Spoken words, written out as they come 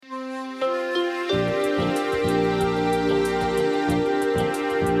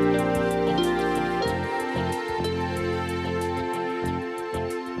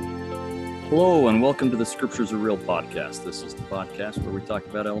Hello, and welcome to the Scriptures Are Real podcast. This is the podcast where we talk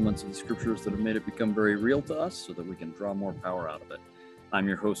about elements of the Scriptures that have made it become very real to us so that we can draw more power out of it. I'm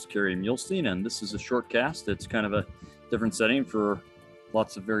your host, Kerry Muhlstein, and this is a short cast. It's kind of a different setting for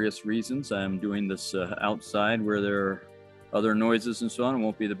lots of various reasons. I'm doing this outside where there are other noises and so on. It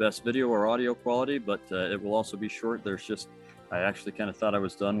won't be the best video or audio quality, but it will also be short. I actually kind of thought I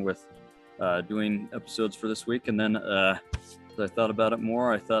was done with doing episodes for this week, and then as I thought about it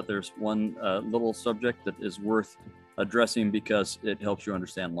more, I thought there's one little subject that is worth addressing because it helps you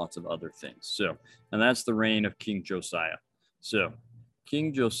understand lots of other things. And that's the reign of King Josiah. So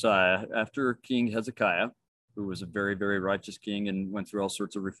King Josiah, after King Hezekiah, who was a very, very righteous king and went through all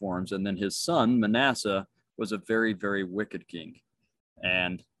sorts of reforms, and then his son Manasseh was a very, very wicked king.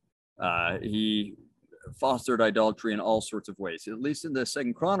 And he fostered idolatry in all sorts of ways. At least in the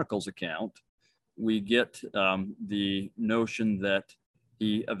Second Chronicles account, we get the notion that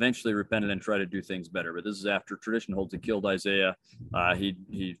he eventually repented and tried to do things better. But this is after tradition holds he killed Isaiah.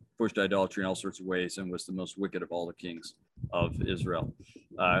 He pushed idolatry in all sorts of ways and was the most wicked of all the kings of Israel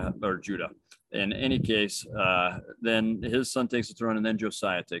or Judah. In any case, then his son takes the throne, and then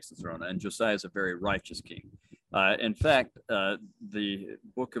Josiah takes the throne. And Josiah is a very righteous king. In fact, the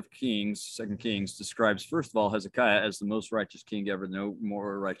book of Kings, Second Kings, describes, first of all, Hezekiah as the most righteous king ever. No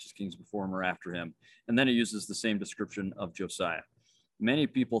more righteous kings before him or after him. And then it uses the same description of Josiah. Many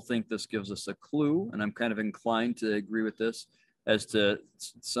people think this gives us a clue, and I'm kind of inclined to agree with this, as to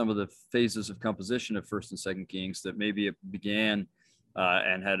some of the phases of composition of First and Second Kings, that maybe it began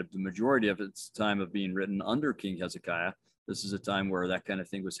and had the majority of its time of being written under King Hezekiah. This is a time where that kind of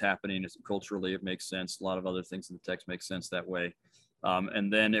thing was happening. Culturally, it makes sense. A lot of other things in the text make sense that way.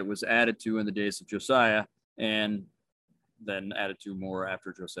 And then it was added to in the days of Josiah, and then added to more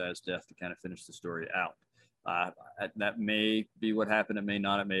after Josiah's death to kind of finish the story out. That may be what happened. It may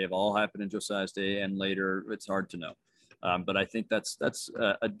not. It may have all happened in Josiah's day and later. It's hard to know. But I think that's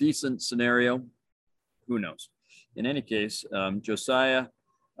a decent scenario. Who knows? In any case, Josiah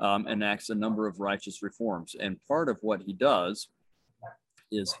enacts a number of righteous reforms. And part of what he does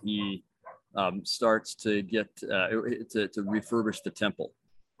is he starts to get to refurbish the temple.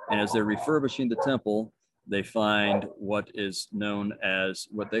 And as they're refurbishing the temple, they find what is known as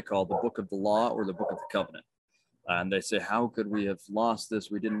what they call the Book of the Law or the Book of the Covenant. And they say, how could we have lost this?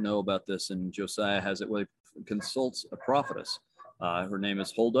 We didn't know about this. And Josiah has it. Well, he consults a prophetess. Her name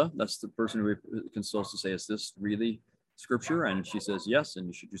is Huldah. That's the person who he consults to say, is this really Scripture? And she says, yes, and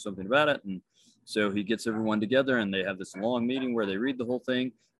you should do something about it. And so he gets everyone together, and they have this long meeting where they read the whole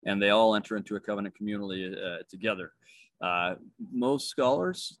thing, and they all enter into a covenant communally together. Most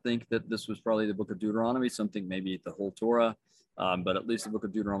scholars think that this was probably the book of Deuteronomy. Some think maybe the whole Torah, but at least the book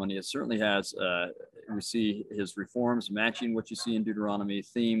of Deuteronomy, it certainly has, we see his reforms matching what you see in Deuteronomy,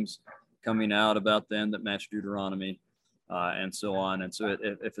 themes coming out about them that match Deuteronomy, and so on. And so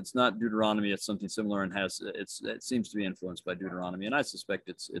if it's not Deuteronomy, it's something similar and it seems to be influenced by Deuteronomy. And I suspect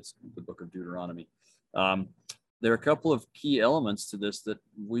it's the book of Deuteronomy. There are a couple of key elements to this that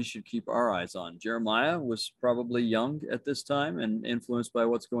we should keep our eyes on. Jeremiah was probably young at this time and influenced by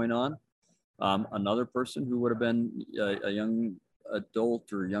what's going on. Another person who would have been a young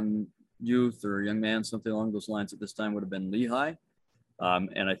adult or young youth or young man, something along those lines at this time, would have been Lehi.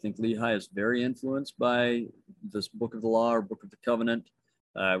 And I think Lehi is very influenced by this Book of the Law or Book of the Covenant,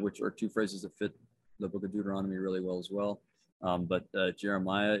 which are two phrases that fit the Book of Deuteronomy really well as well. But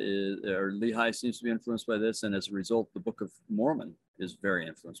Jeremiah or Lehi seems to be influenced by this, and as a result, the Book of Mormon is very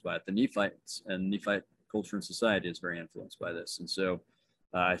influenced by it. The Nephites and Nephite culture and society is very influenced by this, and so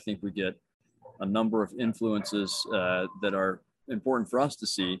I think we get a number of influences that are important for us to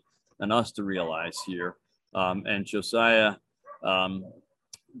see and us to realize here. And Josiah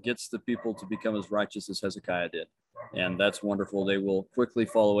gets the people to become as righteous as Hezekiah did, and that's wonderful. They will quickly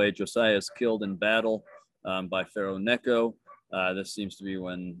fall away. Josiah is killed in battle by Pharaoh Necho. This seems to be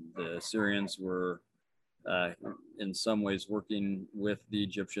when the Assyrians were in some ways working with the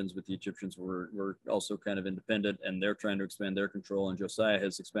Egyptians, but the Egyptians were also kind of independent, and they're trying to expand their control. And Josiah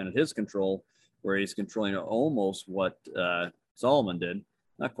has expanded his control, where he's controlling almost what Solomon did.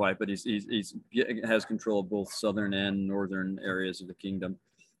 Not quite, but he has control of both southern and northern areas of the kingdom.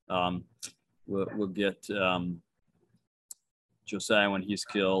 We'll get Josiah when he's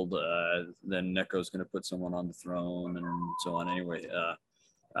killed. Then Necho's going to put someone on the throne and so on. Anyway,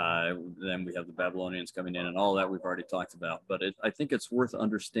 then we have the Babylonians coming in and all that we've already talked about. But I think it's worth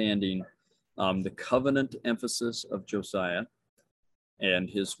understanding the covenant emphasis of Josiah and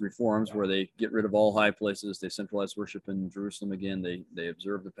his reforms, where they get rid of all high places. They centralize worship in Jerusalem again. They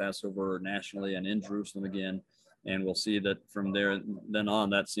observe the Passover nationally and in Jerusalem again. And we'll see that from there then on,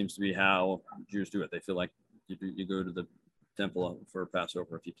 that seems to be how Jews do it. They feel like you go to the temple for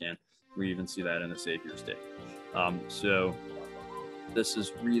Passover if you can. We even see that in the Savior's Day. So this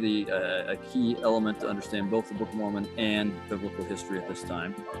is really a key element to understand both the Book of Mormon and biblical history at this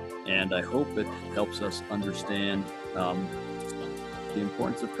time. And I hope it helps us understand the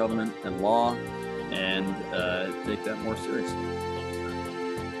importance of covenant and law and take that more seriously.